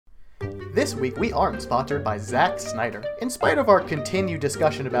This week, we aren't sponsored by Zack Snyder. In spite of our continued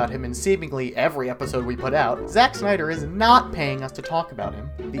discussion about him in seemingly every episode we put out, Zack Snyder is not paying us to talk about him.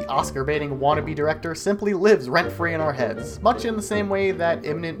 The Oscar-baiting wannabe director simply lives rent-free in our heads, much in the same way that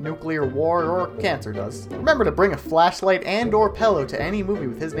imminent nuclear war or cancer does. Remember to bring a flashlight and/or pillow to any movie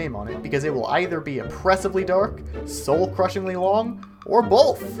with his name on it, because it will either be oppressively dark, soul-crushingly long, or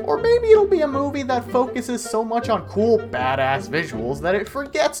both. Or maybe it'll be a movie that focuses so much on cool, badass visuals that it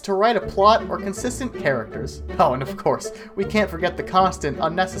forgets to write a plot or consistent characters. Oh, and of course, we can't forget the constant,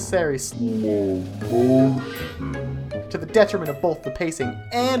 unnecessary slow motion to the detriment of both the pacing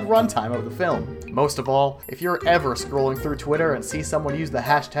and runtime of the film. Most of all, if you're ever scrolling through Twitter and see someone use the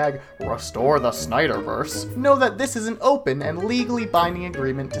hashtag #RestoreTheSnyderverse, know that this is an open and legally binding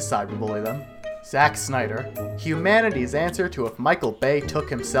agreement to cyberbully them. Zack Snyder, humanity's answer to if Michael Bay took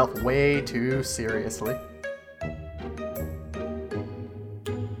himself way too seriously.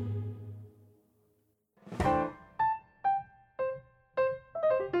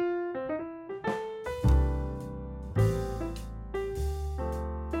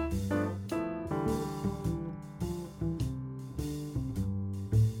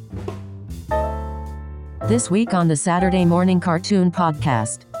 This week on the Saturday Morning Cartoon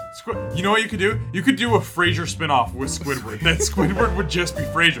Podcast. You know what you could do? You could do a Frasier spinoff with Squidward. That Squidward would just be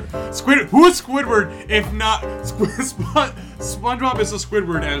Frasier. Who is Squidward if not SpongeBob is to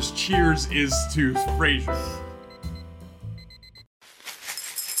Squidward as Cheers is to Frasier?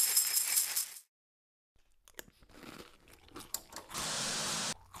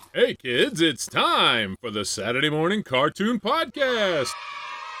 Hey kids, it's time for the Saturday Morning Cartoon Podcast.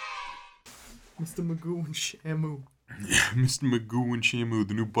 Mr. Magoo and Shamu. Yeah, Mr. Magoo and Shamu,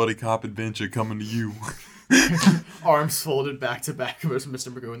 the new buddy cop adventure coming to you. Arms folded back to back versus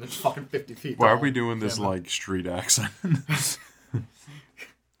Mr. Magoo and they're fucking 50 feet Why tall. are we doing this like street accent?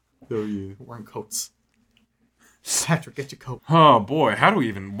 Oh yeah. Wearing coats. Patrick, get your coat. Oh boy,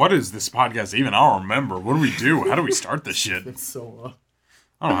 what is this podcast even? I don't remember. What do we do? How do we start this shit? It's so,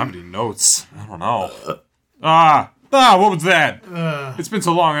 I don't have any notes. I don't know. What was that? It's been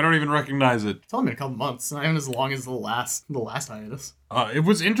so long, I don't even recognize it. It's only been a couple months, not even as long as the last hiatus. It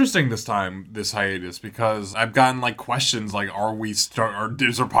was interesting this hiatus, because I've gotten like questions like, is our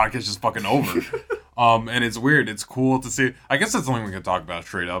podcast just fucking over? And it's weird. It's cool to see. I guess that's something we can talk about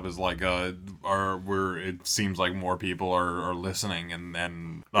straight up. Is like, it seems like more people are listening, and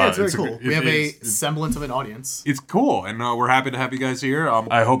yeah, it's very cool. We have a semblance of an audience. It's cool, and we're happy to have you guys here.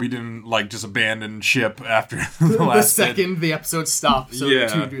 I hope you didn't like just abandon ship after the last second the episode stopped. So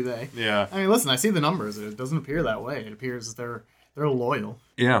too do they. Yeah. I mean, listen. I see the numbers. It doesn't appear that way. It appears they're loyal.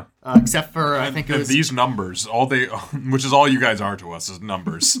 Yeah. Except for I think it was these numbers. Which is all you guys are to us, is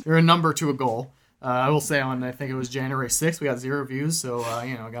numbers. They're a number to a goal. I will say I think it was January 6th, we got 0 views, so,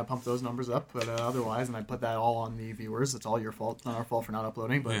 I got to pump those numbers up, but otherwise, and I put that all on the viewers. It's all your fault. It's not our fault for not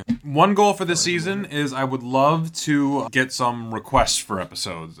uploading, but... Yeah. One goal for this season is I would love to get some requests for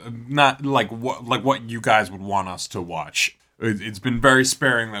episodes. Not like what you guys would want us to watch. It's been very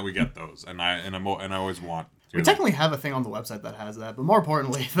sparing that we get those, and I always want... We technically have a thing on the website that has that, but more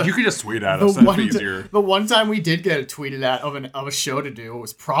importantly... you could just tweet at us, that'd be easier. The one time we did get it tweeted at of a show to do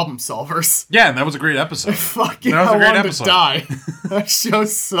was Problem Solvers. Yeah, and that was a great episode. Fucking I wanted to die. That show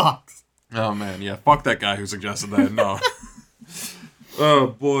sucks. Oh man, yeah, fuck that guy who suggested that, no. Oh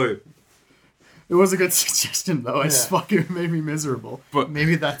boy. It was a good suggestion though, it fucking made me miserable. But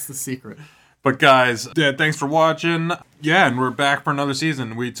maybe that's the secret. But guys, thanks for watching. Yeah, and we're back for another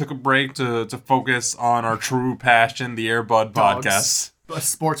season. We took a break to focus on our true passion, the Airbud podcast.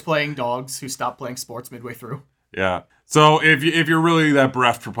 Sports playing dogs who stop playing sports midway through. Yeah. So if you're really that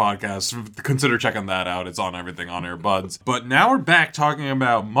bereft for podcasts, consider checking that out. It's on everything on Airbuds. But now we're back talking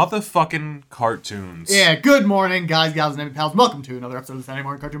about motherfucking cartoons. Yeah, good morning, guys, gals, and pals. Welcome to another episode of the Saturday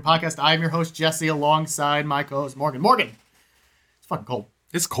Morning Cartoon Podcast. I am your host, Jesse, alongside my co-host, Morgan. Morgan! It's fucking cold.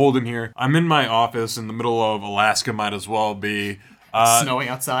 It's cold in here. I'm in my office in the middle of Alaska, might as well be. Snowing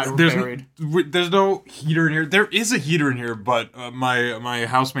outside, we're buried. There's no heater in here. There is a heater in here, but my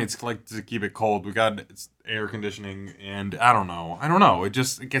housemates like to keep it cold. We got air conditioning, and I don't know.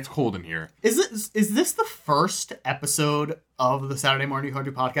 It gets cold in here. Is this the first episode of the Saturday Morning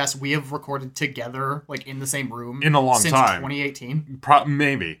Cartoon Podcast we have recorded together, like in the same room, in a long since time? 2018?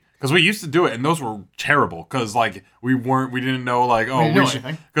 Maybe. Because we used to do it, and those were terrible. Because like we didn't know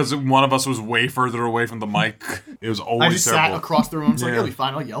because one of us was way further away from the mic. It was always terrible. I just sat across the room, so it'll be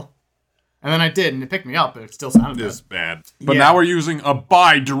fine. I'll yell, and then I did, and it picked me up, but it still sounded bad. But now we're using a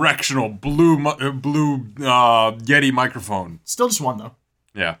bi-directional blue Yeti microphone. Still just one though.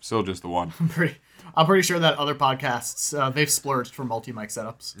 Yeah, still just the one. I'm pretty sure that other podcasts they've splurged for multi-mic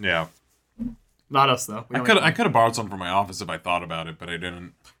setups. Yeah. Not us, though. I could have borrowed some from my office if I thought about it, but I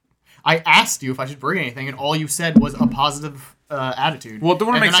didn't. I asked you if I should bring anything, and all you said was a positive attitude. Well, it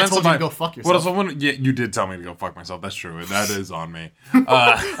wouldn't make sense I told if you I to go fuck yourself. Yeah, you did tell me to go fuck myself. That's true. That is on me.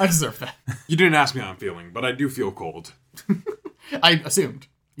 I deserve that. You didn't ask me how I'm feeling, but I do feel cold. I assumed.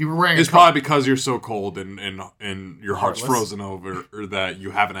 You were wearing It's a coat. probably because you're so cold and your heart's Heartless. frozen over, or that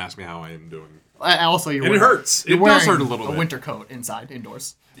you haven't asked me how I am doing. Also, you're And it wearing, hurts. You're It wearing does hurt a little bit. winter coat inside,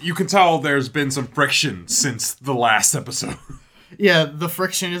 indoors. You can tell there's been some friction since the last episode. Yeah, the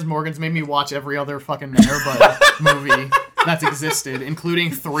friction is Morgan's made me watch every other fucking Airbud movie that's existed,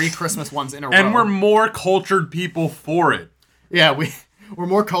 including 3 Christmas ones in a row. And we're more cultured people for it. Yeah, we're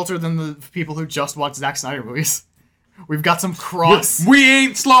more cultured than the people who just watch Zack Snyder movies. We've got some cross. We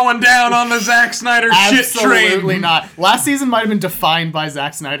ain't slowing down on the Zack Snyder shit train. Absolutely not. Last season might have been defined by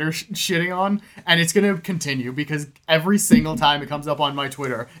Zack Snyder shitting on, and it's going to continue because every single time it comes up on my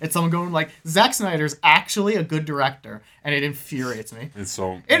Twitter, it's someone going like, Zack Snyder's actually a good director, and it infuriates me.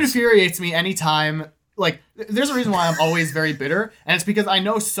 It infuriates me anytime. Like, there's a reason why I'm always very bitter, and it's because I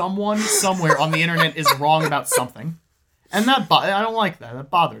know someone somewhere on the internet is wrong about something. And I don't like that. That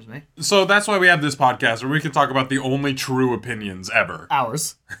bothers me. So that's why we have this podcast where we can talk about the only true opinions ever.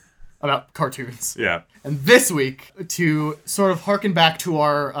 Hours. About cartoons. Yeah. And this week, to sort of harken back to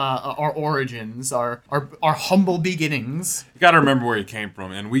our origins, our humble beginnings. You gotta remember where you came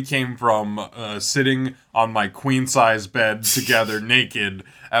from. And we came from sitting on my queen-size bed together naked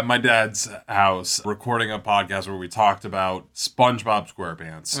at my dad's house, recording a podcast where we talked about SpongeBob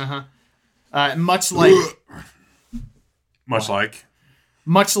SquarePants. Much like... Much like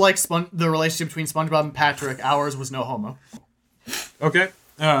the relationship between SpongeBob and Patrick, ours was no homo. Okay.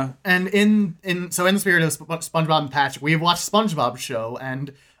 And in the spirit of SpongeBob and Patrick, we have watched SpongeBob show,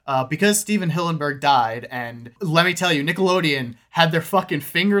 and because Steven Hillenburg died, and let me tell you, Nickelodeon had their fucking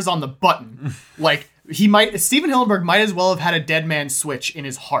fingers on the button. Like, Steven Hillenburg might as well have had a dead man switch in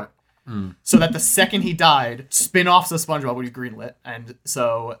his heart. So that the second he died, spin-offs of SpongeBob would be greenlit. And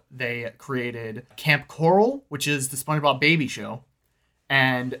so they created Camp Coral, which is the SpongeBob Baby Show,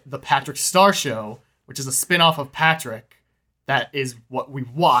 and the Patrick Star Show, which is a spin-off of Patrick. That is what we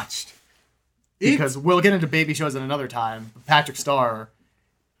watched. Because we'll get into baby shows at another time. Patrick Star,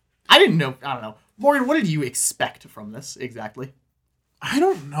 I don't know. Morgan, what did you expect from this exactly? I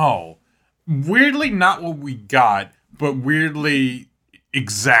don't know. Weirdly not what we got, but weirdly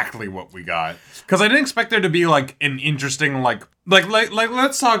exactly what we got. Because I didn't expect there to be like an interesting like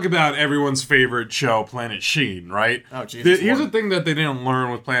let's talk about everyone's favorite show, Planet Sheen, right? Oh Jesus. Here's the thing that they didn't learn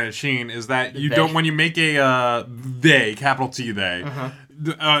with Planet Sheen is that you don't, when you make a they, capital T they,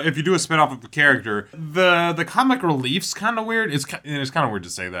 if you do a spin-off of the character, the comic relief's kind of weird. It's kind of weird to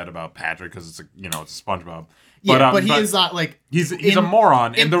say that about Patrick because it's it's a SpongeBob. Yeah, but he is not like he's a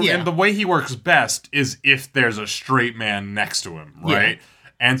moron, and the way he works best is if there's a straight man next to him, right? Yeah.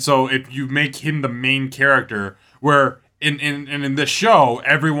 And so if you make him the main character, where in this show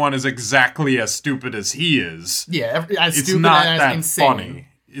everyone is exactly as stupid as he is, as it's stupid not and as that insane. funny.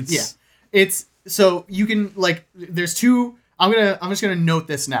 It's so you can like there's two. I'm just gonna note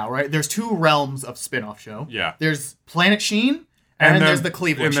this now, right? There's 2 realms of spin-off show. Yeah. There's Planet Sheen, and then there's the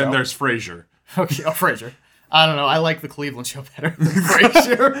Cleveland show. And then there's Frasier. Okay, Frasier. I don't know. I like the Cleveland show better than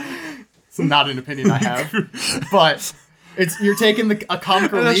Frasier. It's not an opinion I have, but you're taking a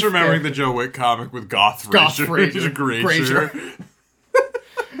comic relief. I'm just remembering the Joe Wick comic with Goth Frasier. Frasier.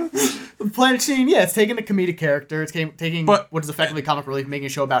 Planet Sheen, it's taking a comedic character. It's taking what is effectively comic relief, making a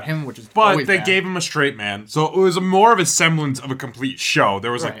show about him, which is But they gave him a straight man, so it was more of a semblance of a complete show.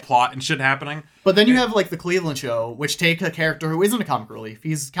 There was like plot and shit happening. But then you have like the Cleveland show, which takes a character who isn't a comic relief.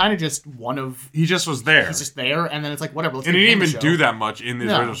 He's kind of just one of. He just was there. He's just there, and then it's like whatever. Let's and he didn't even show. do that much in the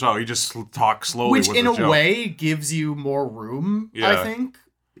original show. He just talked slowly, which in a way gives you more room. I think.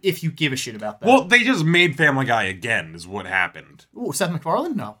 If you give a shit about that. Well, they just made Family Guy again, is what happened. Ooh, Seth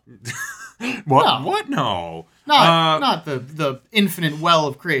MacFarlane? No. What? No. What? No. Not the infinite well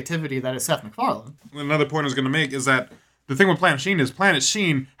of creativity that is Seth MacFarlane. Another point I was going to make is that the thing with Planet Sheen is Planet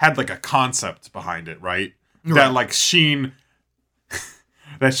Sheen had like a concept behind it, right? That like Sheen...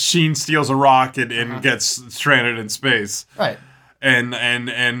 that Sheen steals a rock and gets stranded in space. Right. And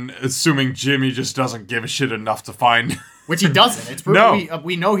assuming Jimmy just doesn't give a shit enough to find... Which he doesn't. It's proven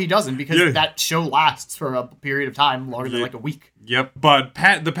we know he doesn't because that show lasts for a period of time longer than like a week. Yep. But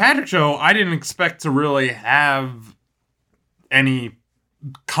the Patrick show, I didn't expect to really have any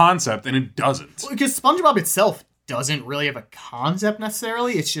concept, and it doesn't. Well, because SpongeBob itself doesn't really have a concept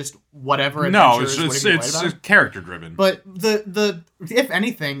necessarily. It's just whatever. No, it's character driven. But the if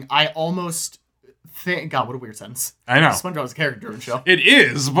anything, I almost Thank God, what a weird sentence. I know. SpongeBob is a character-driven show. It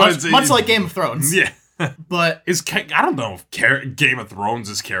is, but Much like Game of Thrones. Yeah. But I don't know if Game of Thrones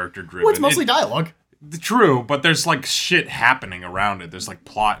is character driven. well, it's mostly dialogue. True, but there's like shit happening around it. There's like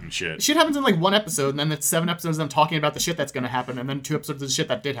plot and shit. Shit happens in like one episode, and then it's 7 episodes of them talking about the shit that's going to happen, and then 2 episodes of the shit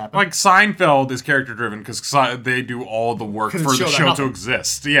that did happen. Like Seinfeld is character driven because they do all the work for the show to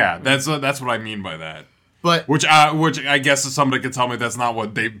exist. Yeah, that's what I mean by that. But which I guess if somebody could tell me that's not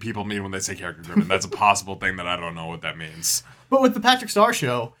what people mean when they say character driven. That's a possible thing that I don't know what that means. But with the Patrick Star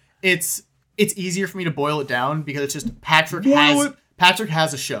Show, it's easier for me to boil it down because it's just Patrick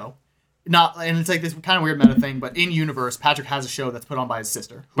has a show. And it's like this kind of weird meta thing, but in universe, Patrick has a show that's put on by his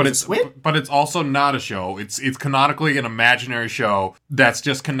sister. But it's also not a show. It's canonically an imaginary show that's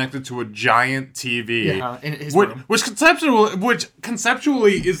just connected to a giant TV. Yeah, in his room. Which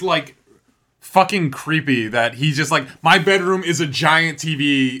conceptually is like fucking creepy that he's just like, my bedroom is a giant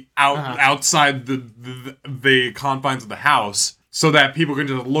TV outside the confines of the house so that people can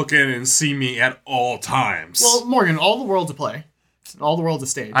just look in and see me at all times. Well, Morgan, all the world's a play. All the world's a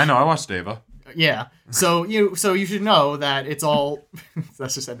stage. I know, I watched Ava. Yeah. So you should know that it's all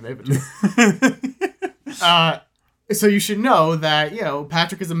that's just end of Ava too. So you should know that,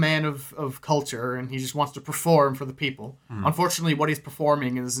 Patrick is a man of culture and he just wants to perform for the people. Unfortunately, what he's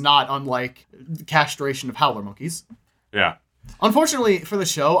performing is not unlike the castration of howler monkeys. Yeah. Unfortunately for the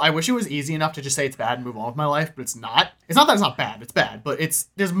show, I wish it was easy enough to just say it's bad and move on with my life, but it's not. It's not that it's not bad, it's bad, but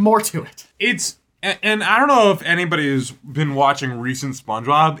there's more to it. And I don't know if anybody has been watching recent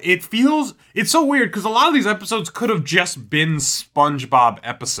SpongeBob. It's so weird because a lot of these episodes could have just been SpongeBob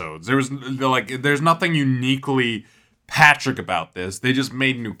episodes. There's nothing uniquely Patrick about this. They just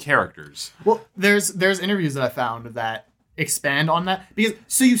made new characters. Well, there's interviews that I found that expand on that because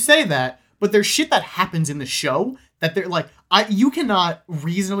so you say that, but there's shit that happens in the show that they're like, you cannot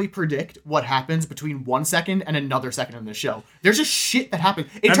reasonably predict what happens between 1 second and another second in the show. There's just shit that happens.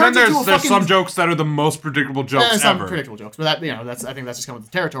 And then there's some jokes that are the most predictable jokes some ever. Predictable jokes, but that I think that's just coming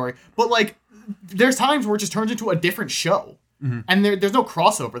with the territory. But like, there's times where it just turns into a different show, and there's no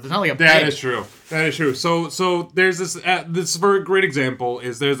crossover. There's not like a. That is true. So there's this very great example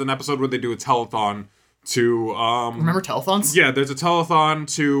is there's an episode where they do a telethon. To remember telethons? Yeah, there's a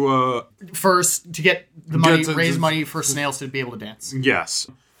telethon to first to get the money, raise money for snails to be able to dance. Yes,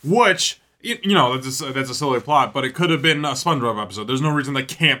 which that's a silly plot, but it could have been a SpongeBob episode. There's no reason that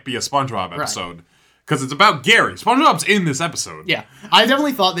can't be a SpongeBob episode because it's about Gary. SpongeBob's in this episode. Yeah, I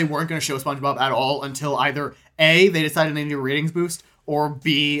definitely thought they weren't going to show SpongeBob at all until either A, they decided they needed a ratings boost, or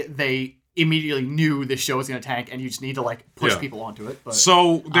B, they immediately knew this show was going to tank and you just need to like push people onto it. But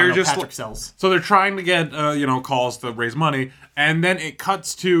so they're just Patrick sells. So they're trying to get calls to raise money, and then it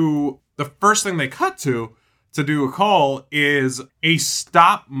cuts to the first thing they cut to do a call is a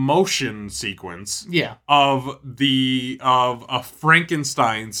stop motion sequence. Yeah. Of a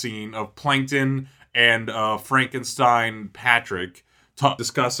Frankenstein scene of Plankton and Frankenstein Patrick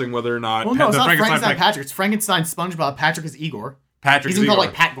discussing whether or not it's not Frankenstein Patrick. It's Frankenstein SpongeBob. Patrick is Igor. Patrick He's called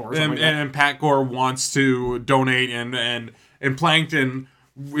like Pat Gore. And Pat Gore wants to donate, and Plankton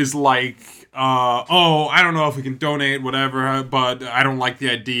is like, I don't know if we can donate, whatever, but I don't like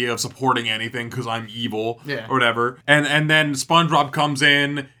the idea of supporting anything because I'm evil, or whatever. And then SpongeBob comes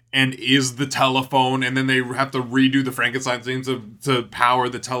in and is the telephone, and then they have to redo the Frankenstein scene to power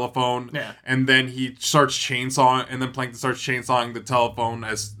the telephone. Yeah. And then he starts chainsawing, and then Plankton starts chainsawing the telephone,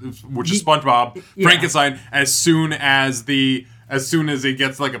 which is SpongeBob, Frankenstein, as soon as he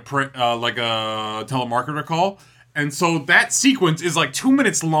gets like a telemarketer call. And so that sequence is like 2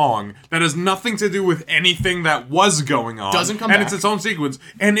 minutes long that has nothing to do with anything that was going on. Doesn't come back. And it's its own sequence.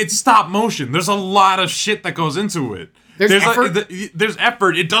 And it's stop motion. There's a lot of shit that goes into it. There's effort. There's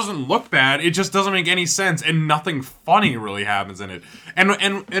effort. It doesn't look bad. It just doesn't make any sense. And nothing funny really happens in it. And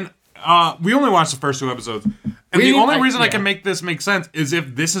we only watched the first 2 episodes. And the only reason I can make this make sense is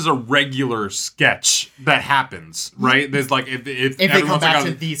if this is a regular sketch that happens, right? There's like if they come back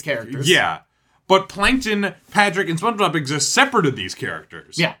to these characters. Yeah. But Plankton, Patrick, and SpongeBob exist separate of these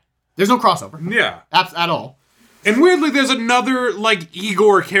characters. Yeah. There's no crossover. Yeah. At all. And weirdly, there's another like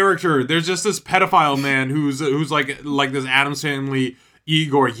Igor character. There's just this pedophile man who's like this Addams Family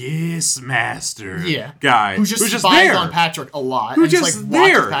Igor, yes, master, guy who just spies there on Patrick a lot. Who's just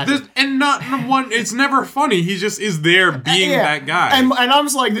there, and not one. It's never funny. He just is there being that guy. And I'm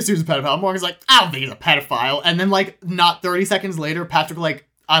just like, this dude's a pedophile. Morgan's like, I don't think he's a pedophile. And then like, not 30 seconds later, Patrick like,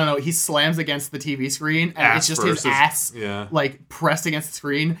 I don't know, he slams against the TV screen, and it's just his ass, like, pressed against the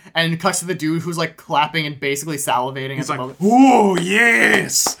screen, and it cuts to the dude who's, like, clapping and basically salivating at the moment. Ooh,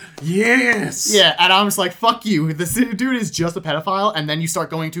 yes! Yes! Yeah, and I'm just like, fuck you, this dude is just a pedophile, and then you start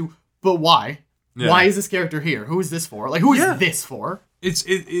going to, but why? Yeah. Why is this character here? Who is this for? Like, who is Yeah. this for? It's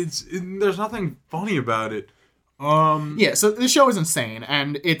there's nothing funny about it. Yeah, so the show is insane,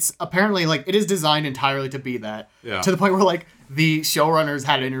 and it's apparently, like, it is designed entirely to be that. Yeah. To the point where, like, the showrunners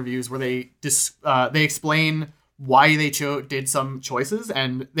had interviews where they explain why they did some choices,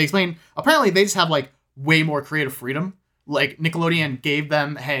 and they explain, apparently they just have, like, way more creative freedom. Like, Nickelodeon gave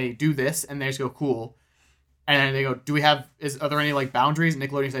them, hey, do this, and they just go, cool. And they go, are there any, like, boundaries? And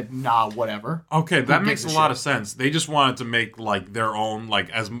Nickelodeon said, nah, whatever. Okay, that makes gives a a lot shit? of sense. They just wanted to make, like, their own, like,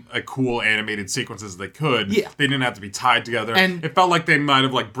 as a cool animated sequence as they could. Yeah. They didn't have to be tied together. And- it felt like they might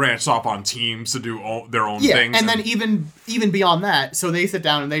have, like, branched off on teams to do their own Yeah, things. and then even beyond that, so they sit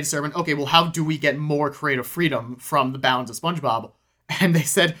down and they determine, okay, well, how do we get more creative freedom from the bounds of SpongeBob? And they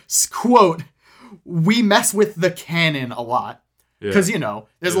said, quote, we mess with the canon a lot. Because, you know,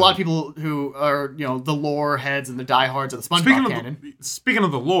 there's a lot of people who are, you know, the lore heads and the diehards of the SpongeBob canon. Speaking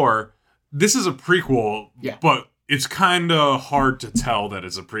of the lore, this is a prequel, Yeah. but it's kind of hard to tell that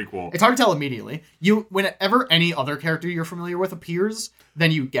it's a prequel. It's hard to tell immediately. Whenever any other character you're familiar with appears,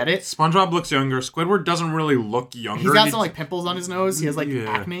 then you get it. SpongeBob looks younger. Squidward doesn't really look younger. He's got some, like, pimples on his nose. He has, like, Yeah.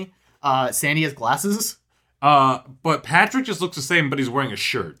 acne. Sandy has glasses. But Patrick just looks the same, but he's wearing a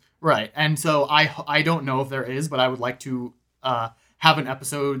shirt. Right, and so I don't know if there is, but I would like to have an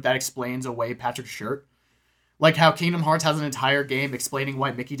episode that explains away Patrick's shirt. Like how Kingdom Hearts has an entire game explaining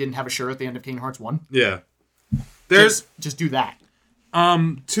why Mickey didn't have a shirt at the end of Kingdom Hearts 1. Yeah. There's Just do that.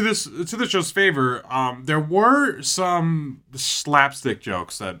 to the show's favor, there were some slapstick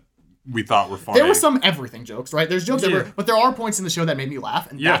jokes that we thought were funny. There were some everything jokes, right? There's jokes Yeah. everywhere, but there are points in the show that made me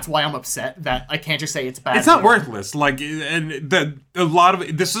laugh, and Yeah. that's why I'm upset that I can't just say it's bad. It's not worthless. Like, and a lot of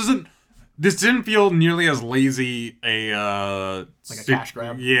it, this didn't feel nearly as lazy Like a cash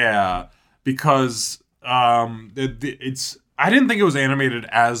grab. Yeah, because it's. I didn't think it was animated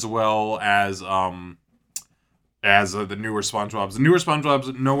as well as the newer SpongeBob's. The newer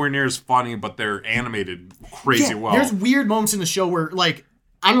SpongeBob's nowhere near as funny, but they're animated crazy well. There's weird moments in the show where, like,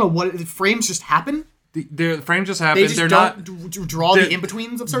 I don't know what frames just happen. The frames just happen. They just They're don't not. draw the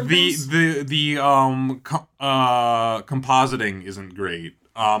in-betweens of certain things. The compositing isn't great.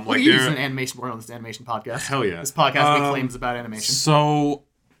 Like Like you're they're an animation. We're on this animation podcast. Hell yeah. This podcast claims about animation. So,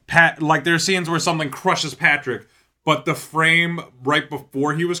 like there are scenes where something crushes Patrick, but the frame right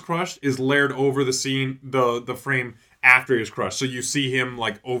before he was crushed is layered over the scene, the frame after he was crushed. So you see him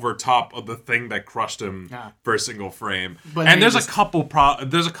like over top of the thing that crushed him for a single frame. But and there's just- a couple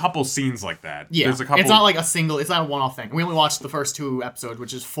there's a couple scenes like that. Yeah, There's a couple. it's not like it's not a one-off thing. We only watched the first 2 episodes,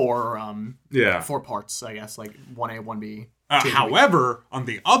 which is 4 parts, I guess, like 1A, 1B. However, on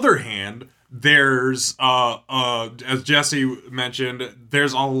the other hand, there's as Jesse mentioned,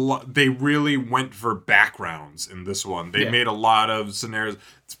 there's a lot. They really went for backgrounds in this one. They made a lot of scenarios.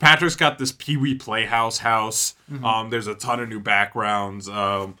 Patrick's got this Pee-wee Playhouse house. Mm-hmm. There's a ton of new backgrounds.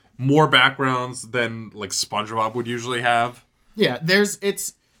 More backgrounds than like SpongeBob would usually have. Yeah, there's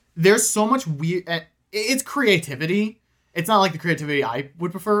so much weird. It's creativity. It's not like the creativity I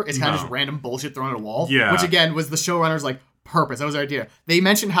would prefer. It's kind of just random bullshit thrown at a wall. Yeah. Which again was the showrunners' like purpose. That was their idea. They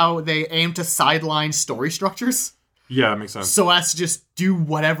mentioned how they aim to sideline story structures Yeah, that makes sense. so as to just do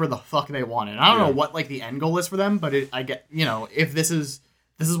whatever the fuck they wanted. I don't know what like the end goal is for them, but I get, you know, if this is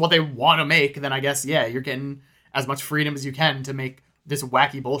what they want to make, then I guess you're getting as much freedom as you can to make this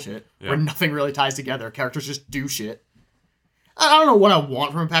wacky bullshit where nothing really ties together. Characters just do shit. I don't know what I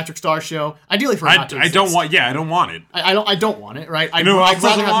want from a Patrick Star show. Ideally for not to I don't exist. want. Yeah, I don't want it. I don't want it, right? You know who else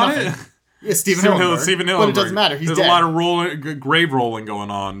doesn't want it? Yeah, Steven Hillenburg. Stephen Hillenburg. But it doesn't matter. He's There's dead. a lot of grave rolling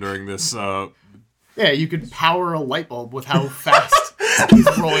going on during this. Yeah, you could power a light bulb with how fast he's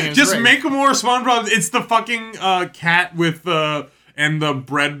rolling in his Just grave. make more SpongeBob. It's the fucking cat with and the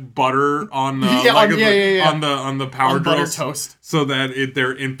bread butter on on the power On butter drills, toast. so that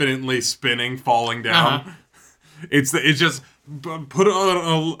they're infinitely spinning, falling down. It's just put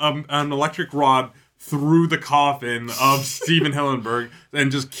an electric rod through the coffin of Steven Hillenburg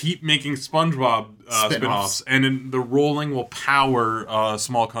and just keep making SpongeBob spin-offs, and then the rolling will power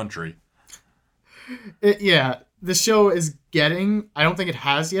Small Country. The show is getting. I don't think it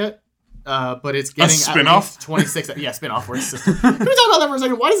has yet, but it's getting spin-off? at least 26. Yeah, spin-off. Where his sister. Can we talk about that for a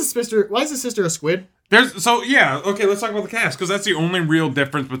second? Why is the sister a squid? Okay, let's talk about the cast, because that's the only real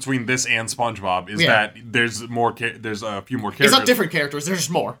difference between this and SpongeBob is that there's a few more characters. It's not different characters. There's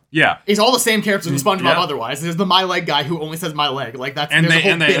just more. Yeah. It's all the same characters in SpongeBob. Yeah. Otherwise, there's the my leg guy who only says my leg. Like that's And there's a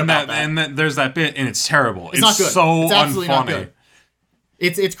whole bit about that. there's that bit, and it's terrible. It's not good. so It's absolutely not unfunny. good.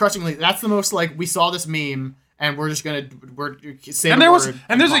 It's crushingly. That's the most like we saw this meme and we're saying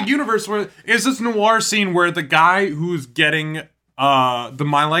And there's a universe where is this noir scene where the guy who's getting the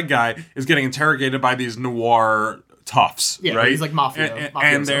My Leg guy is getting interrogated by these noir toughs, Yeah, right? he's like mafia.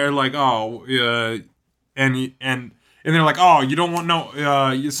 And they're like, oh, and they're like, oh, you don't want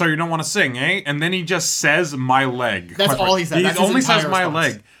so you don't want to sing, eh? And then he just says my leg. That's all he said. He That's his only says entire my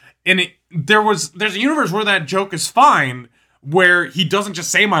response. leg. And there's a universe where that joke is fine, where he doesn't just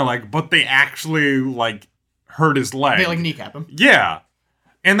say my leg, but they actually like hurt his leg. They like kneecap him. Yeah.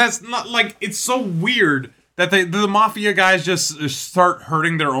 And that's not like, it's so weird that the mafia guys just start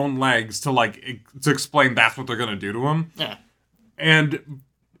hurting their own legs to explain that's what they're gonna do to him. Yeah. And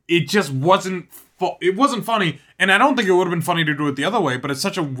it just wasn't funny, and I don't think it would have been funny to do it the other way, but it's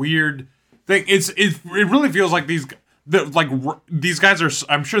such a weird thing. It really feels like these guys are,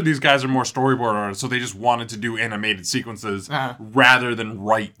 I'm sure these guys are more storyboard artists, so they just wanted to do animated sequences rather than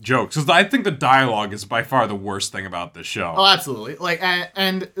write jokes. Because I think the dialogue is by far the worst thing about this show. Oh, absolutely. Like,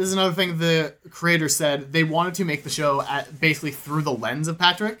 and this is another thing the creator said. They wanted to make the show basically through the lens of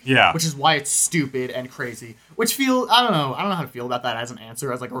Patrick. Yeah. Which is why it's stupid and crazy. Which I don't know how to feel about that as an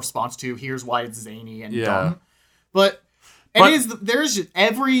answer, as like a response to here's why it's zany and dumb. But there's just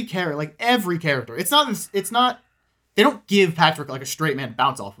every character. It's not. They don't give Patrick like a straight man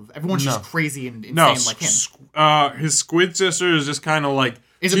bounce off of. Everyone's just crazy and insane like him. His squid sister is just kind of like,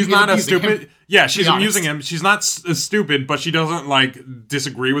 she's not a stupid. Yeah, she's amusing him. She's not stupid, but she doesn't like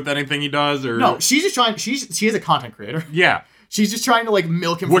disagree with anything he does. Or no, she's just trying. She is a content creator. Yeah. She's just trying to like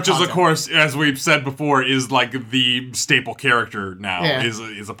milk him. Which for is, content. of course, as we've said before, is like the staple character now. Yeah. Is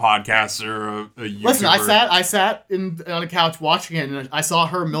a podcaster, a YouTuber. Listen, I sat on a couch watching it, and I saw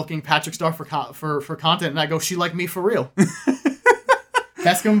her milking Patrick Star for content, and I go, she like me for real.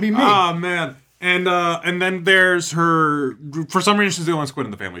 That's gonna be me. Oh man. And then there's her. For some reason, she's the only squid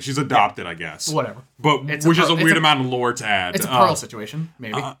in the family. She's adopted, I guess. Whatever. But which is a weird amount of lore to add. It's a Pearl situation,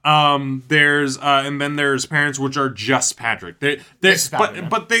 maybe. There's and then there's parents which are just Patrick.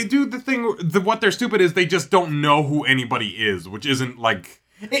 But they do the thing. What they're stupid is they just don't know who anybody is, which isn't like.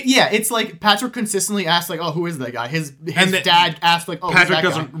 It's like Patrick consistently asks, like, "Oh, who is that guy?" His dad asked, like, "Oh, Patrick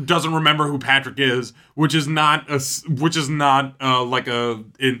who's that guy?" doesn't remember who Patrick is, which is not like a.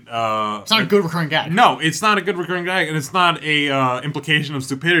 It's not a good recurring gag. No, it's not a good recurring gag, and it's not a implication of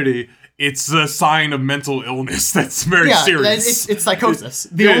stupidity. It's a sign of mental illness that's very serious. It's psychosis.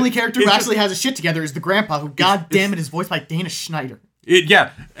 The only character who actually has his shit together is the grandpa, who, god damn it, is voiced by Dana Schneider.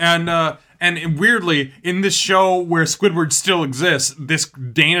 And weirdly, in this show where Squidward still exists, this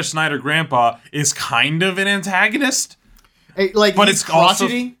Dana Schneider grandpa is kind of an antagonist. But it's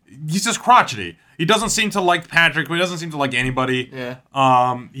crotchety. He's just crotchety. He doesn't seem to like Patrick, but he doesn't seem to like anybody.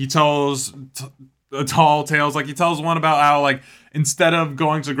 Yeah. He tells tall tales. Like, he tells one about how, like, instead of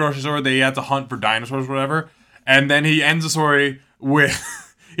going to the grocery store, they had to hunt for dinosaurs or whatever. And then he ends the story with...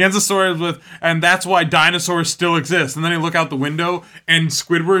 and that's why dinosaurs still exist. And then you look out the window, and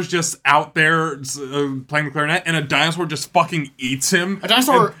Squidward's just out there playing the clarinet, and a dinosaur just fucking eats him. A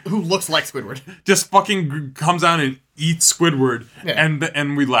dinosaur who looks like Squidward. Just fucking comes down and eats Squidward. Yeah.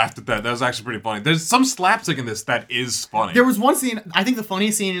 And we laughed at that. That was actually pretty funny. There's some slapstick in this that is funny. There was one scene, I think the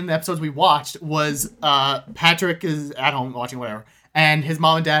funniest scene in the episodes we watched was Patrick is at home watching whatever, and his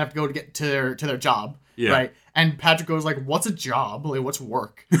mom and dad have to go to get to their job. Yeah. Right? And Patrick goes like, "What's a job? Like, what's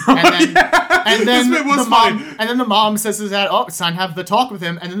work?" And then the mom says to his dad, "Oh, it's time to have the talk with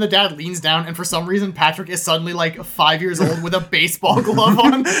him." And then the dad leans down, and for some reason, Patrick is suddenly like 5 years old with a baseball glove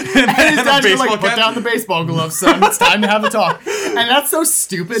on, and his dad's just like, "Put down the baseball glove, son. It's time to have the talk." And that's so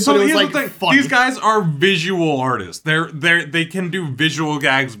stupid, but it was like funny. These guys are visual artists. They can do visual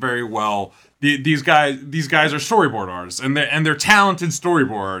gags very well. These guys are storyboard artists, and they're talented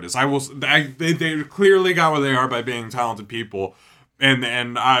storyboard artists. They clearly got where they are by being talented people,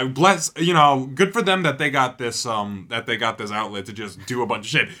 and I bless, good for them that they got this outlet to just do a bunch of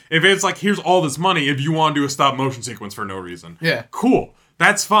shit. If it's like, here's all this money if you want to do a stop motion sequence for no reason, yeah, cool,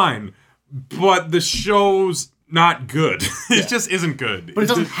 that's fine, but the show's not good. It just isn't good. But it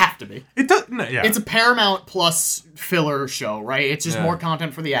doesn't have to be. It doesn't. Yeah. It's a Paramount Plus filler show, right? It's just more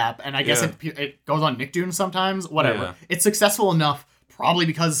content for the app, and I guess it goes on Nicktoons sometimes. Whatever. Yeah. It's successful enough, probably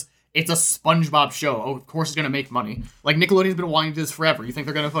because it's a SpongeBob show. Oh, of course it's gonna make money. Like, Nickelodeon's been wanting to do this forever. You think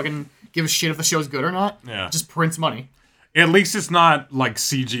they're gonna fucking give a shit if the show's good or not? Yeah. Just prints money. At least it's not like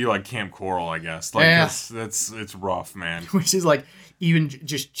CG like Camp Coral, I guess. Like, yeah. It's rough, man. Which is like even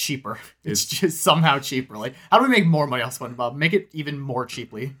just cheaper. It's just somehow cheaper. Like, how do we make more money off SpongeBob? Make it even more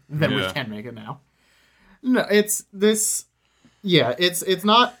cheaply than we can make it now. No, it's this. Yeah, it's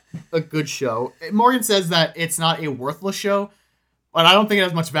not a good show. Morgan says that it's not a worthless show, but I don't think it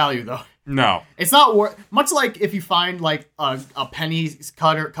has much value though. No, it's not much like if you find like a penny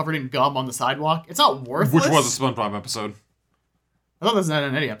covered in gum on the sidewalk. It's not worthless. Which was a SpongeBob episode. I thought that was not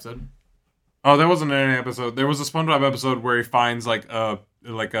in any episode. Oh, there wasn't any episode. There was a SpongeBob episode where he finds like a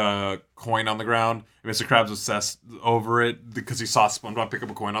coin on the ground. And Mr. Krabs obsessed over it because he saw SpongeBob pick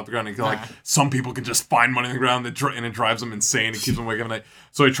up a coin off the ground. And like, some people can just find money on the ground and it drives them insane. It keeps them awake at night.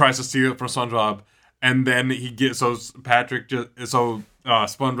 So he tries to steal it from SpongeBob, and then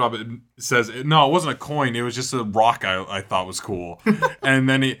SpongeBob says, "No, it wasn't a coin. It was just a rock I thought was cool." and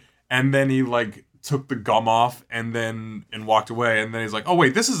then he like took the gum off and walked away, and then he's like, "Oh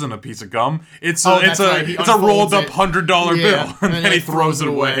wait, this isn't a piece of gum. It's a rolled up $100 bill," and then he throws it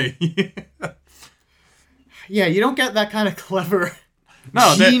away. Yeah, you don't get that kind of clever.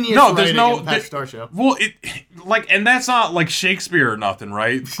 There's no in the Patrick Star Show. Well, and that's not like Shakespeare or nothing,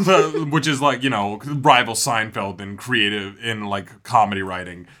 right? Which is like, rival Seinfeld in creative in like comedy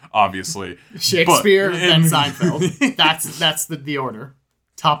writing, obviously. Shakespeare and Seinfeld. That's the order.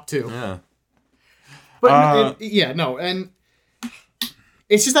 Top two. Yeah. But and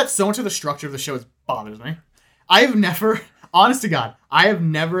it's just that so much of the structure of the show bothers me. I have never, honest to God,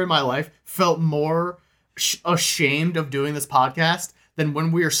 in my life felt more ashamed of doing this podcast than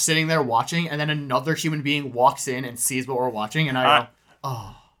when we are sitting there watching, and then another human being walks in and sees what we're watching, and I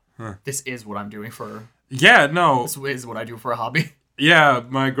go, this is what I'm doing for. Yeah, no. This is what I do for a hobby. Yeah,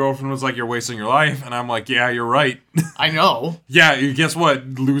 my girlfriend was like, "You're wasting your life," and I'm like, "Yeah, you're right." I know. Yeah, guess what,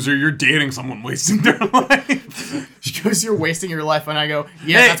 loser? You're dating someone wasting their life. She goes, "You're wasting your life," and I go,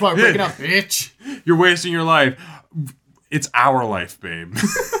 "Yeah, that's why we're breaking up, bitch." You're wasting your life. It's our life, babe.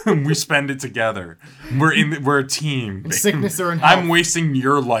 We spend it together. We're a team. In sickness or in health. I'm wasting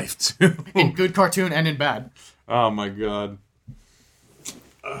your life too. In good cartoon and in bad. Oh my god.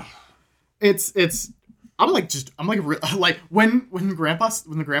 I'm like when the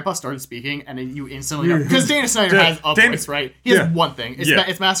grandpa started speaking and you instantly know, because Dana Snyder has a voice, right? He has one thing.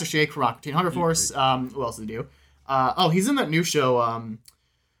 It's Master Shake from Aqua Teen Hunger Force. Who else did he do? He's in that new show.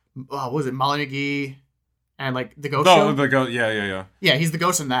 What was it? Molly McGee. And, like, the ghost show? The ghost, yeah. Yeah, he's the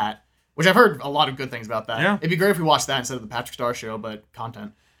ghost in that, which I've heard a lot of good things about that. Yeah. It'd be great if we watched that instead of the Patrick Star Show, but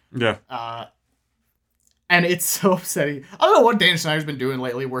content. Yeah. And it's so upsetting. I don't know what Dana Snyder's been doing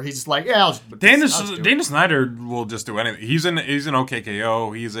lately, where he's just like, yeah, I'll just Dana Snyder will just do anything. He's in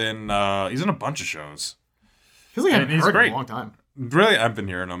OKKO. He's in a bunch of shows. Feels like I haven't heard him in a long time. Really, I've been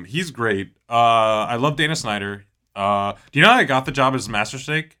hearing him. He's great. I love Dana Snyder. Do you know how I got the job as Master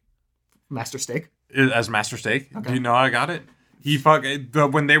Steak? Master Steak? As Master Steak. Okay. Do you know how I got it?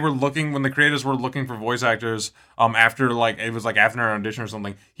 When the creators were looking for voice actors, after an audition or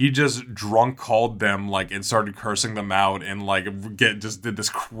something, he just drunk called them and started cursing them out and just did this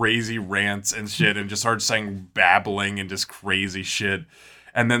crazy rants and shit and just started saying babbling and just crazy shit.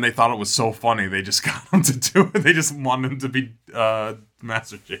 And then they thought it was so funny, they just got him to do it. They just wanted him to be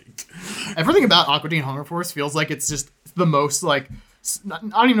Master Jake. Everything about Aqua Teen Hunger Force feels like it's just the most I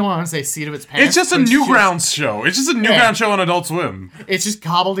don't even know what I want to say, seat of its pants. It's just a Newgrounds show. It's just a Newgrounds show on Adult Swim. It's just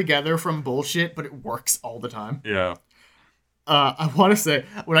cobbled together from bullshit, but it works all the time. Yeah. I want to say,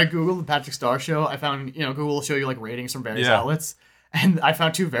 when I Googled the Patrick Star Show, I found, Google will show you ratings from various outlets. And I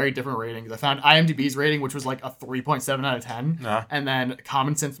found two very different ratings. I found IMDb's rating, which was a 3.7 out of 10. And then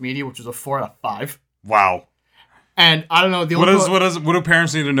Common Sense Media, which was a 4 out of 5. Wow. And I don't know. What do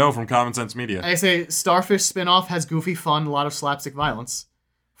parents need to know from Common Sense Media? I say Starfish spinoff has goofy fun, a lot of slapstick violence.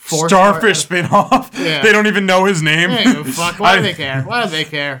 Starfish spinoff? Yeah. They don't even know his name? Hey, fuck. Why do they care? Why do they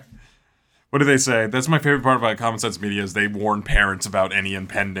care? What do they say? That's my favorite part about Common Sense Media is they warn parents about any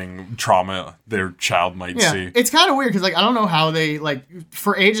impending trauma their child might see. It's kind of weird because I don't know how they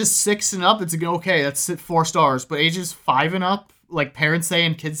for ages 6 and up, it's okay. That's 4 stars. But ages 5 and up, parents say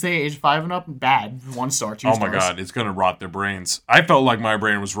and kids say age 5 and up, bad. 1 star, 2 stars. Oh my god, it's gonna rot their brains. I felt like my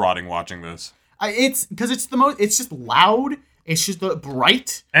brain was rotting watching this. It's because it's just loud. It's just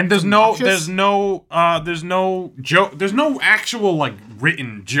bright. And there's no joke. There's no actual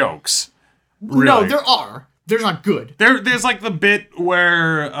written jokes. Really. No, there are. They're not good. There's the bit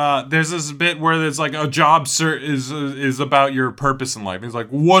where there's a job is about your purpose in life. He's like,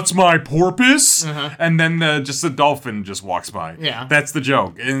 "What's my purpose?" And then the dolphin just walks by. Yeah, that's the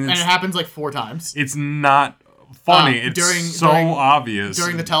joke, and it happens 4 times. It's not funny. It's so obvious.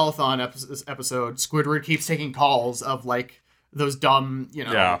 During the telethon episode, Squidward keeps taking calls of those dumb,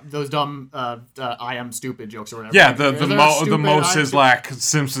 those dumb I am stupid jokes or whatever. Yeah, the Mo Sislak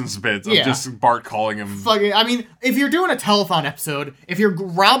Simpsons bits of just Bart calling him. Fucking, I mean, if you're doing a telethon episode, if you're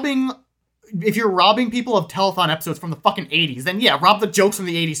robbing people of telethon episodes from the fucking 80s, then rob the jokes from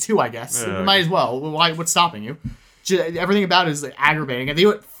the 80s too, I guess. You might as well. What's stopping you? Everything about it is aggravating. And they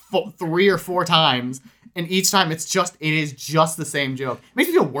do it 3 or 4 times, And each time it is just the same joke. It makes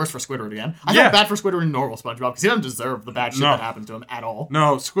me feel worse for Squidward again. I feel bad for Squidward in normal SpongeBob because he doesn't deserve the bad shit that happens to him at all.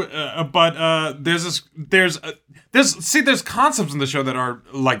 No, but there's concepts in the show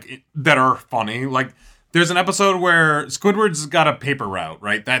that are funny. Like there's an episode where Squidward's got a paper route,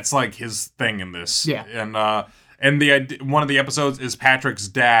 right? That's like his thing in this. Yeah. And one of the episodes is Patrick's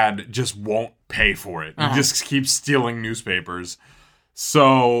dad just won't pay for it. He just keeps stealing newspapers.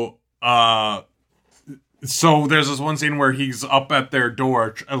 So there's this one scene where he's up at their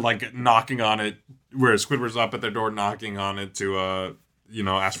door, like knocking on it, where Squidward's up at their door knocking on it to,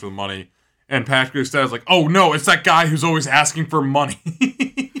 ask for the money. And Patrick's dad's like, oh no, it's that guy who's always asking for money.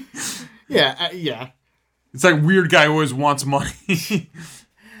 Yeah. It's that weird guy who always wants money.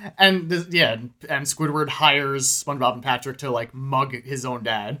 And Squidward hires SpongeBob and Patrick to like mug his own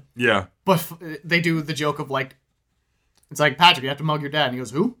dad. Yeah. But they do the joke of like, it's like, Patrick, you have to mug your dad. And he goes,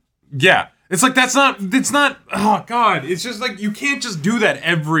 who? Yeah. It's like, oh god, it's just like, you can't just do that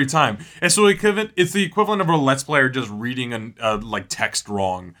every time. It's the equivalent of a Let's Player just reading like text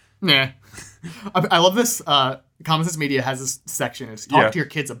wrong. Nah. I love this. Common Sense Media has this section. It's talk to your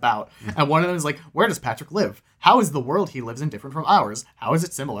kids about. And one of them is like, where does Patrick live? How is the world he lives in different from ours? How is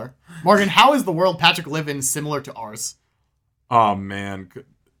it similar? Morgan, how is the world Patrick live in similar to ours? Oh man.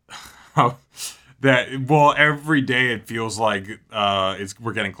 Every day it feels like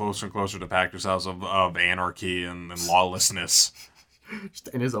we're getting closer and closer to Patrick's house of anarchy and lawlessness. Just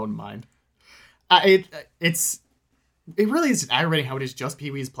in his own mind. It really is aggravating how it is just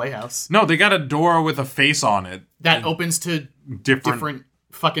Pee-wee's Playhouse. No, they got a door with a face on it. That opens to different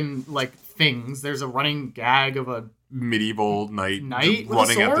fucking, like, things. There's a running gag of a medieval knight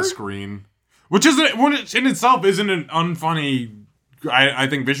running at the screen. Which in itself isn't an unfunny, I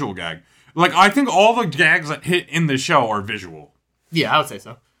think, visual gag. Like, I think all the gags that hit in the show are visual. Yeah, I would say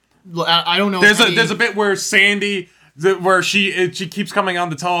so. I don't know. There's a bit where Sandy, where she keeps coming on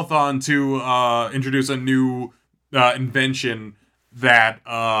the telethon to introduce a new invention that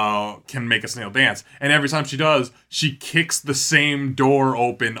can make a snail dance, and every time she does, she kicks the same door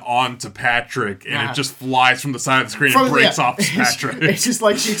open onto Patrick, and it just flies from the side of the screen and breaks off Patrick. It's just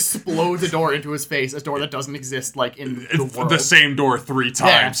like she explodes a door into his face, a door that doesn't exist like in the world. The same door 3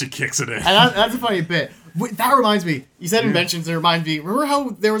 times. She kicks it in, and that's a funny bit. That reminds me. You said inventions. It reminds me. Remember how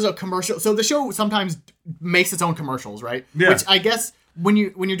there was a commercial? So the show sometimes makes its own commercials, right? Yeah. Which I guess when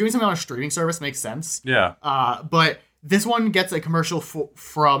you're doing something on a streaming service makes sense. Yeah. But this one gets a commercial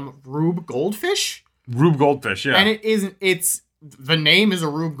from Rube Goldfish. Rube Goldfish, yeah. And it's the name is a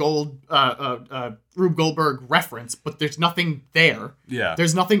Rube Goldberg reference, but there's nothing there. Yeah.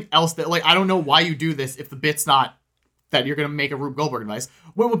 There's nothing else that, like, I don't know why you do this if the bit's not that you're going to make a Rube Goldberg device.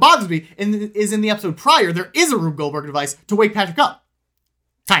 What bothers me is in the episode prior, there is a Rube Goldberg device to wake Patrick up.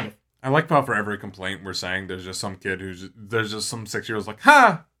 Kind of. I like how for every complaint we're saying, there's just some kid there's just some 6-year-old's like,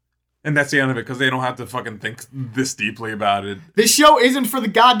 ha! And that's the end of it, because they don't have to fucking think this deeply about it. This show isn't for the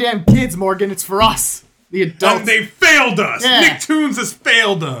goddamn kids, Morgan. It's for us, the adults. And they failed us! Yeah. Nicktoons has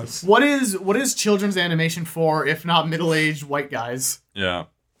failed us! What is children's animation for, if not middle-aged white guys? Yeah.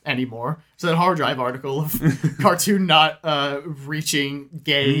 Anymore. So that hard drive article of cartoon not reaching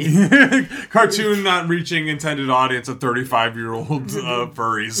gay. Cartoon not reaching intended audience of 35-year-old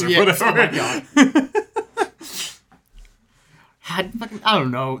furries or whatever. Oh my god. I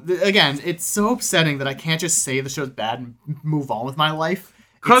don't know. Again, it's so upsetting that I can't just say the show's bad and move on with my life.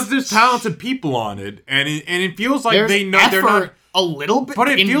 Because there's talented people on it, and it feels like they know they're not a little bit. But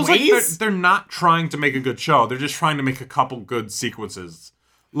it feels ways, like they're not trying to make a good show. They're just trying to make a couple good sequences.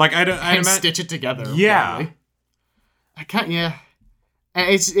 Like I stitch it together. Yeah, probably. I can't. Yeah,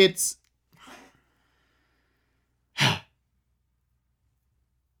 and it's.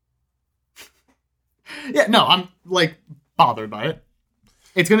 Yeah, no, I'm like bothered by it.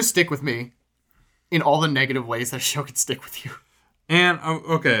 It's gonna stick with me in all the negative ways that a show can stick with you. And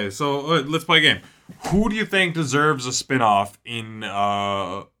okay, so let's play a game. Who do you think deserves a spin-off in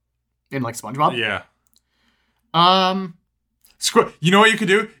like SpongeBob? Yeah. You know what you could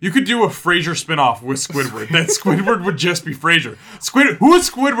do? You could do a Frasier spin-off with Squidward. That Squidward would just be Frasier. Who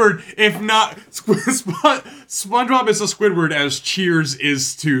is Squidward if not SpongeBob is to Squidward as Cheers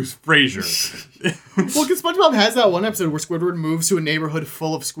is to Frasier? Well, because SpongeBob has that one episode where Squidward moves to a neighborhood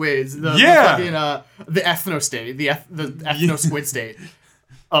full of squids. The ethno state, the ethno squid state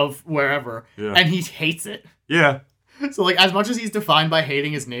of wherever, and he hates it. Yeah. So, like, as much as he's defined by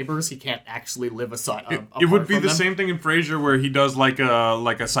hating his neighbors, he can't actually live It would be the same thing in Frasier where he does like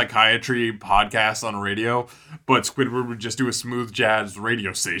a psychiatry podcast on radio, but Squidward would just do a smooth jazz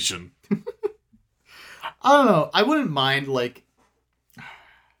radio station. I don't know. I wouldn't mind, like...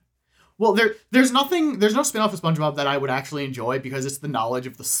 Well, there's no spin-off of SpongeBob that I would actually enjoy because it's the knowledge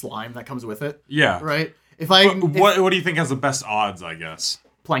of the slime that comes with it. Yeah. Right? What do you think has the best odds, I guess?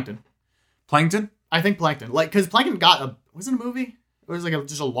 Plankton. Plankton? I think Plankton. Like, because Plankton was it a movie? It was like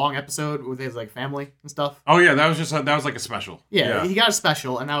just a long episode with his like family and stuff. Oh yeah, that was like a special. Yeah, he got a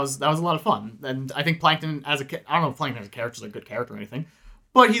special, and that was a lot of fun. And I think Plankton I don't know if Plankton as a character is a good character or anything,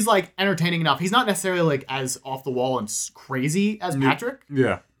 but he's like entertaining enough. He's not necessarily like as off the wall and crazy as Patrick.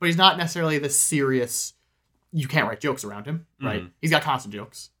 Yeah, but he's not necessarily the serious. You can't write jokes around him, right? He's got constant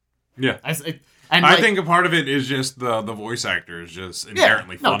jokes. Yeah, I think a part of it is just the voice actor is just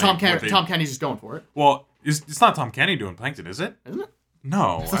inherently funny. No, Tom Kenny's just going for it. Well, it's not Tom Kenny doing Plankton, is it? Isn't it?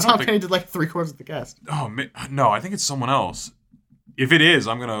 No. So Tom Kenny did like 3/4 of the cast. Oh, no, I think it's someone else. If it is,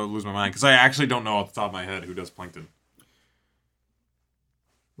 I'm going to lose my mind because I actually don't know off the top of my head who does Plankton.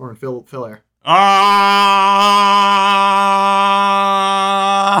 Or Phil Air.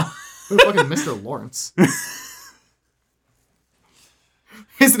 Who's fucking Mr. Lawrence?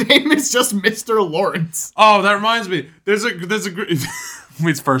 His name is just Mr. Lawrence. Oh, that reminds me. There's a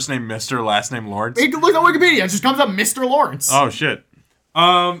his first name Mr., last name Lawrence. Hey, look at Wikipedia. It just comes up Mr. Lawrence. Oh shit.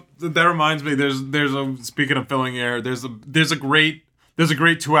 That reminds me. There's a speaking of filling air. There's a great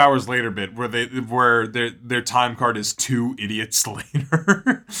 2 hours later bit where their time card is 2 idiots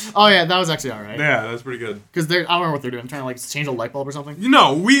later. Oh yeah, that was actually all right. Yeah, that's pretty good. Because I don't remember what they're doing. Trying to like change a light bulb or something.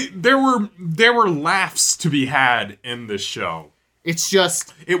 There were laughs to be had in this show. It's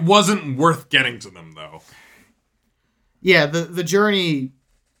just it wasn't worth getting to them though. Yeah, the journey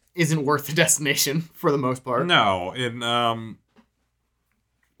isn't worth the destination for the most part. No,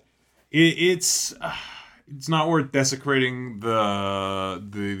 it's not worth desecrating the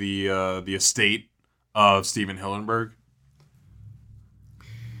estate of Steven Hillenburg.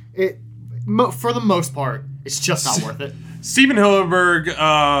 For the most part, it's just not worth it. Steven Hillenburg,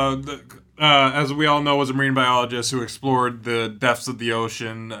 as we all know, was a marine biologist who explored the depths of the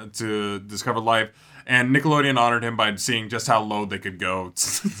ocean to discover life. And Nickelodeon honored him by seeing just how low they could go,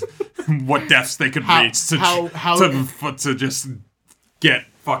 what depths they could reach to just get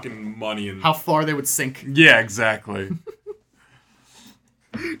fucking money and how far they would sink. Yeah, exactly.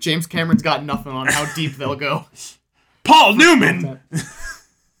 James Cameron's got nothing on how deep they'll go. Paul Newman.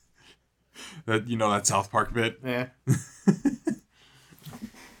 That South Park bit. Yeah.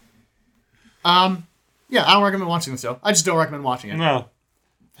 Yeah, I don't recommend watching the show. I just don't recommend watching it. No.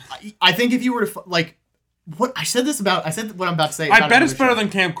 I think if you were to I said what I'm about to say. I bet it's better than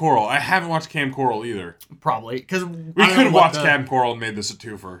Camp Coral. I haven't watched Camp Coral either. Probably because we could have watched Camp Coral and made this a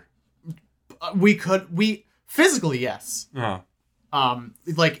twofer. We physically yes. Uh-huh.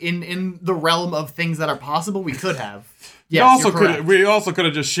 Like in the realm of things that are possible, we could have. Yes, we also could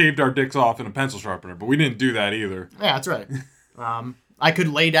have just shaved our dicks off in a pencil sharpener, but we didn't do that either. Yeah, that's right. I could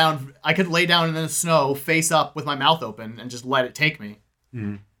lay down in the snow, face up, with my mouth open, and just let it take me.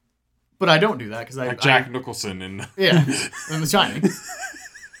 Mm. But I don't do that because Jack Nicholson in The Shining.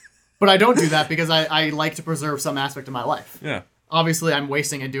 But I don't do that because I like to preserve some aspect of my life. Yeah. Obviously, I'm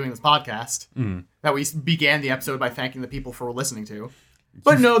wasting it doing this podcast that we began the episode by thanking the people for listening to.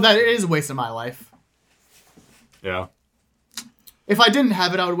 But no, that it is a waste of my life. Yeah. If I didn't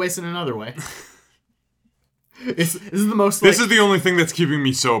have it, I would waste it another way. This is the most. This is the only thing that's keeping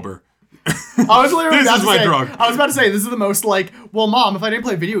me sober. I was literally this is my drug. I was about to say this is the most like. Well, Mom, if I didn't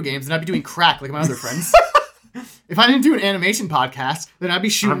play video games, then I'd be doing crack like my other friends. If I didn't do an animation podcast, then I'd be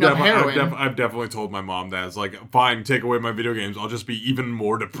shooting up heroin. I've definitely told my mom that. It's like, fine, take away my video games. I'll just be even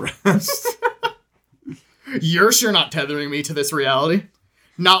more depressed. You're sure not tethering me to this reality.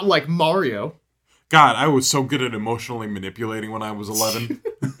 Not like Mario. God, I was so good at emotionally manipulating when I was 11.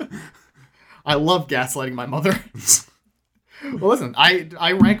 I love gaslighting my mother. Well, listen,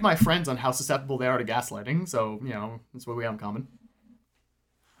 I rank my friends on how susceptible they are to gaslighting, so, that's what we have in common.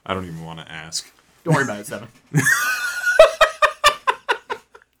 I don't even want to ask. Don't worry about it, Seven.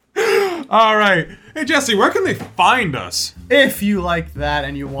 All right. Hey, Jesse, where can they find us? If you like that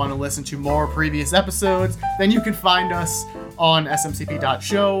and you want to listen to more previous episodes, then you can find us on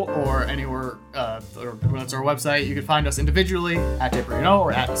smcp.show or anywhere, or that's our website. You can find us individually at Dipper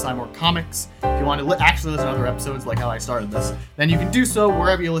or at Cyborg Comics. If you want to actually listen to other episodes like how I started this, then you can do so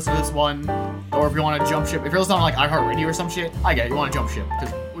wherever you listen to this one. Or if you want to jump ship, if you're listening on like iHeartRadio or some shit, I get it. You want to jump ship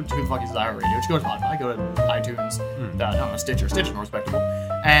because who the fuck uses iHeartRadio? Just go to Spotify, go to iTunes, I don't know, Stitcher is more respectable.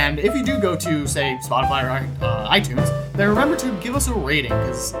 And if you do go to, say, Spotify or iTunes, then remember to give us a rating,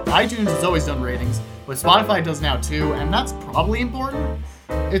 because iTunes has always done ratings, but Spotify does now too, and that's probably important.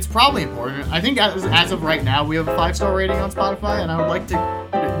 It's probably important. I think as of right now, we have a 5-star rating on Spotify, and I would like to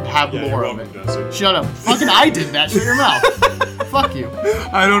have more of it. Jesse. Shut up. Fucking I did that. Shut your mouth. Fuck you.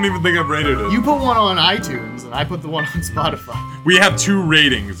 I don't even think I've rated it. You put one on iTunes, and I put the one on Spotify. We have 2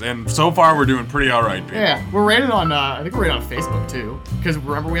 ratings, and so far we're doing pretty alright, people. Yeah, we're rated on, I think we're rated on Facebook, too. Because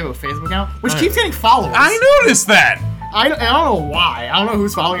remember, we have a Facebook account, which keeps getting followers. I noticed that! I don't know why. I don't know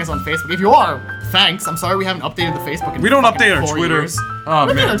who's following us on Facebook. If you are, thanks. I'm sorry we haven't updated the Facebook in We don't fucking update our 4 Twitter. years. Oh,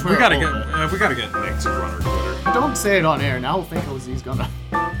 We update man. our We Twitter gotta a get little bit. we gotta get Nick to run our Twitter. Don't say it on air. Now we'll think Jose's gonna...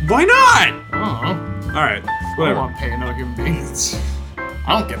 Why not? I don't know. Alright, I don't whatever. want to pay another human being.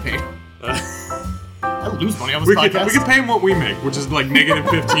 I don't get paid. I lose money on this We podcast. can pay him what we make, which is like negative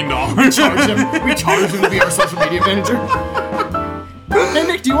 $15. We charge him to be our social media manager. Hey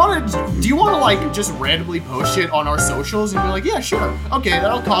Nick, do you want to like just randomly post shit on our socials and be like, yeah, sure, okay,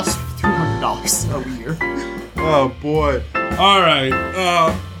 that'll cost $200 a year. Oh boy. Alright,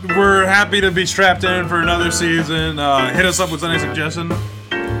 we're happy to be strapped in for another season. Hit us up with any suggestion.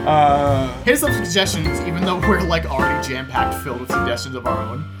 Hit us up with suggestions, even though we're like already jam-packed filled with suggestions of our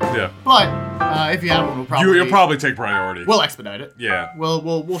own. Yeah. But if you have one, You'll probably take priority. we'll expedite it. Yeah.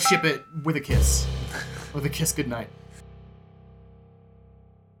 We'll ship it with a kiss. With a kiss goodnight.